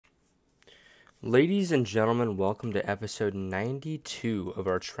Ladies and gentlemen, welcome to episode 92 of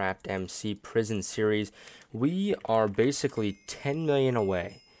our TrappedMC Prison series. We are basically 10 million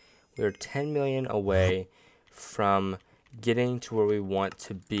away. We are 10 million away from getting to where we want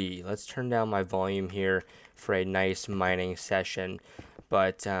to be. Let's turn down my volume here for a nice mining session.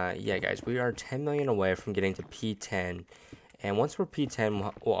 But yeah, guys, we are 10 million away from getting to P10. And once we're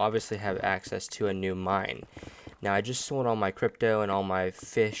P10, we'll obviously have access to a new mine. Now, I just sold all my crypto and all my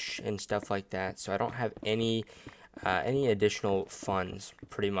fish and stuff like that, so I don't have any additional funds,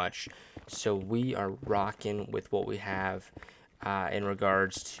 pretty much. So we are rocking with what we have in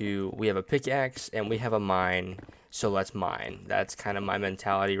regards to, we have a pickaxe and we have a mine, so let's mine. That's kind of my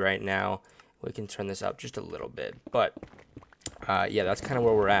mentality right now. We can turn this up just a little bit, but yeah, that's kind of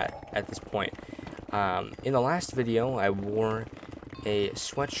where we're at this point. In the last video, I wore a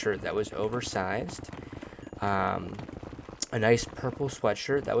sweatshirt that was oversized. A nice purple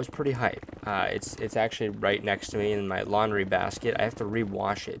sweatshirt that was pretty hype. It's actually right next to me in my laundry basket. I have to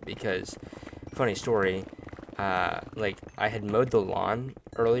rewash it because, funny story, like I had mowed the lawn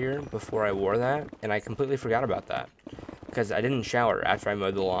earlier before I wore that, and I completely forgot about that because I didn't shower after I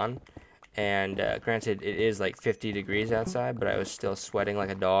mowed the lawn. And granted, it is like 50 degrees outside, but I was still sweating like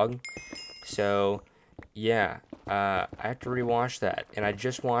a dog. So yeah, I have to rewash that, and I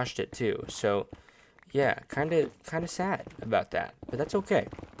just washed it too. So yeah, kind of sad about that, but that's okay.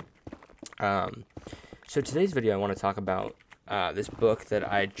 So today's video, I want to talk about this book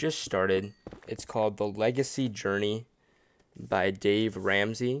that I just started. It's called The Legacy Journey by Dave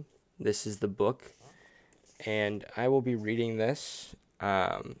Ramsey. This is the book, and I will be reading this.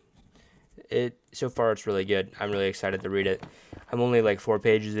 So far it's really good. I'm really excited to read it. I'm only like 4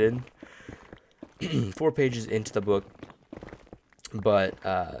 pages in, 4 pages into the book. But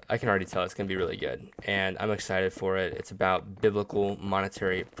I can already tell it's going to be really good, and I'm excited for it. It's about biblical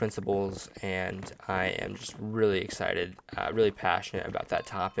monetary principles, and I am just really excited, really passionate about that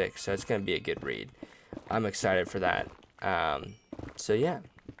topic, so it's going to be a good read. I'm excited for that. So yeah,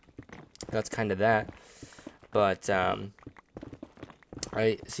 that's kind of that. But I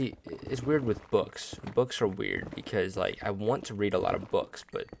see, it's weird with books. Books are weird because, like, I want to read a lot of books,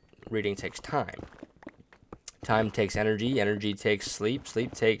 but reading takes time. Time takes energy, energy takes sleep,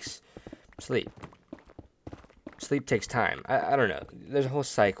 sleep takes sleep. Sleep takes time. I don't know. There's a whole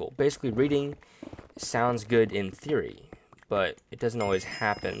cycle. Basically, reading sounds good in theory, but it doesn't always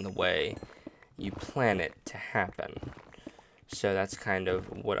happen the way you plan it to happen. So that's kind of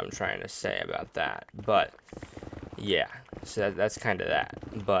what I'm trying to say about that. But yeah, so that's kind of that.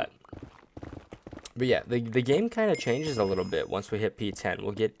 But yeah, the game kind of changes a little bit once we hit P10.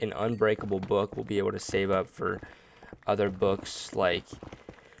 We'll get an unbreakable book. We'll be able to save up for other books like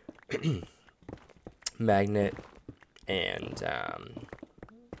Magnet and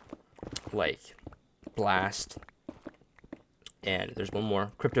like Blast. And there's one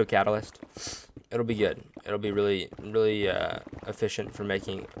more, Crypto Catalyst. It'll be good. It'll be really efficient for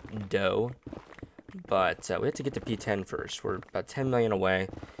making dough. But we have to get to P10 first. We're about 10 million away.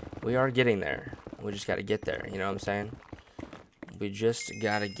 We are getting there. We just got to get there, you know what I'm saying? We just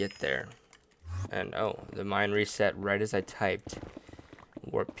got to get there. And, oh, the mine reset right as I typed.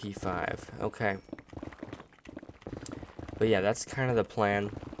 Warp P5. Okay. But, yeah, that's kind of the plan.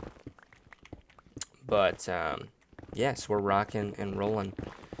 But, yes, we're rocking and rolling.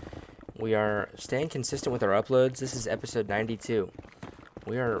 We are staying consistent with our uploads. This is episode 92.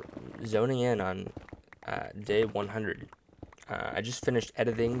 We are zoning in on day 100. I just finished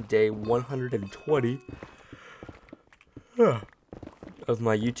editing day 120 of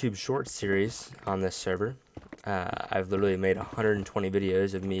my YouTube Shorts series on this server. I've literally made 120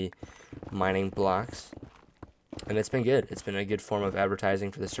 videos of me mining blocks, and it's been good. It's been a good form of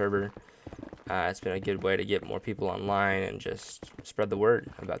advertising for the server. It's been a good way to get more people online and just spread the word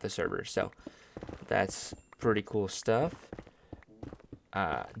about the server. So that's pretty cool stuff.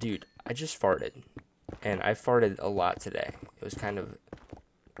 Dude, I just farted. And I farted a lot today. It was kind of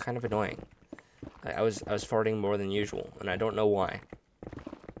annoying. I was farting more than usual, and I don't know why.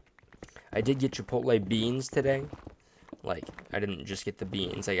 I did get Chipotle beans today. Like, I didn't just get the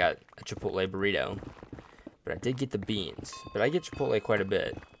beans. I got a Chipotle burrito. But I did get the beans. But I get Chipotle quite a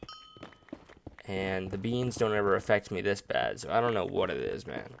bit. And the beans don't ever affect me this bad, so I don't know what it is,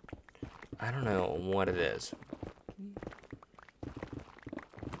 man. I don't know what it is.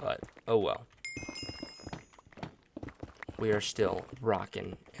 But, oh well. We are still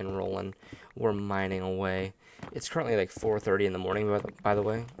rocking and rolling. We're mining away. It's currently like 4:30 in the morning, by the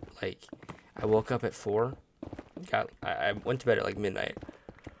way. Like, I woke up at 4. I went to bed at like midnight.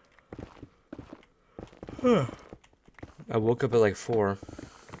 I woke up at like 4.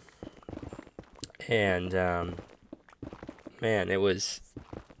 And man, it was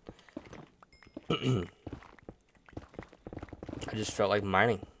I just felt like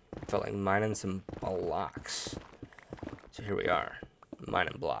mining. Felt like mining some blocks. So here we are,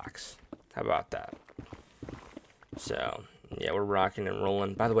 mining blocks. How about that? So yeah, we're rocking and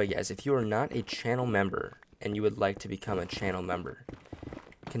rolling. By the way, guys, if you are not a channel member and you would like to become a channel member,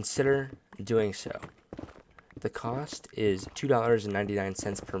 consider doing so. The cost is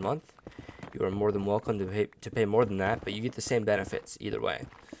 $2.99 per month. You are more than welcome to pay more than that, but you get the same benefits either way.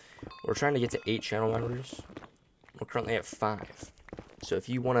 We're trying to get to 8 channel members. We're currently at 5. So if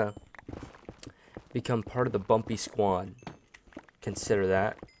you want to become part of the Bumpy Squad, consider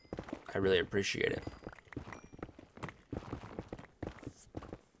that. I really appreciate it.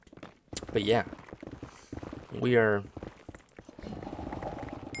 But yeah, we are...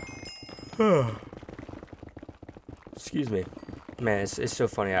 Excuse me. Man, it's so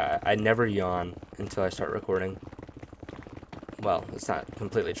funny. I never yawn until I start recording. Well, it's not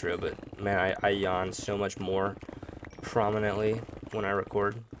completely true, but man, I yawn so much more prominently when I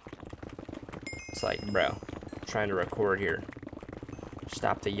record. It's like, bro, I'm trying to record here.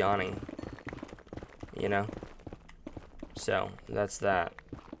 Stop the yawning. You know? So, that's that.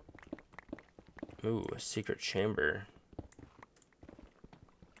 Ooh, a secret chamber.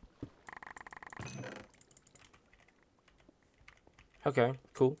 Okay,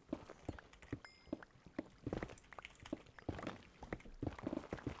 cool.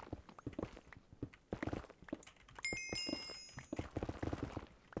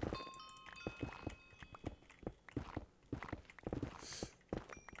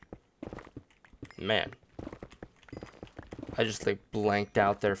 Man, I just like blanked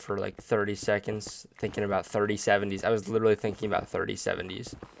out there for like 30 seconds thinking about 3070s. I was literally thinking about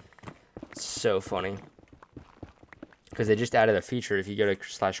 3070s. It's so funny. Because they just added a feature. If you go to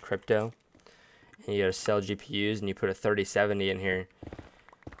 /crypto and you go to sell GPUs and you put a 3070 in here,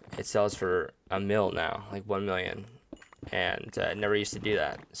 it sells for $1 million now, like 1 million. And it never used to do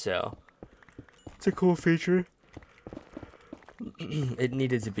that. So it's a cool feature. It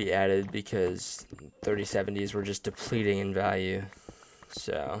needed to be added because 3070s were just depleting in value.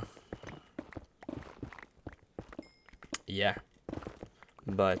 So yeah,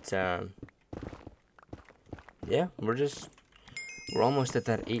 but yeah, we're almost at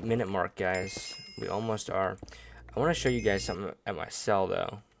that 8-minute mark, guys. We almost are. I want to show you guys something at my cell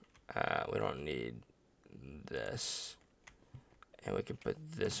though. We don't need this, and we can put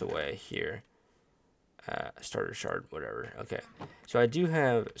this away here. Starter shard, whatever. Okay, so I do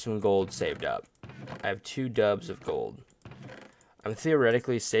have some gold saved up. I have 2 dubs of gold. I'm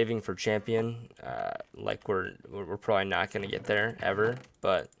theoretically saving for champion. Like we're probably not gonna get there ever,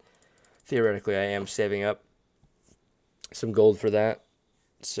 but theoretically I am saving up some gold for that.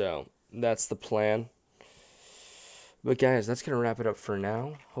 So that's the plan. But guys, that's gonna wrap it up for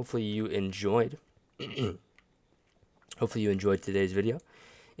now. Hopefully you enjoyed. Hopefully you enjoyed today's video.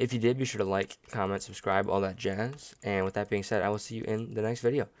 If you did, be sure to like, comment, subscribe, all that jazz. And with that being said, I will see you in the next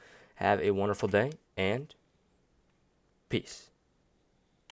video. Have a wonderful day, and peace.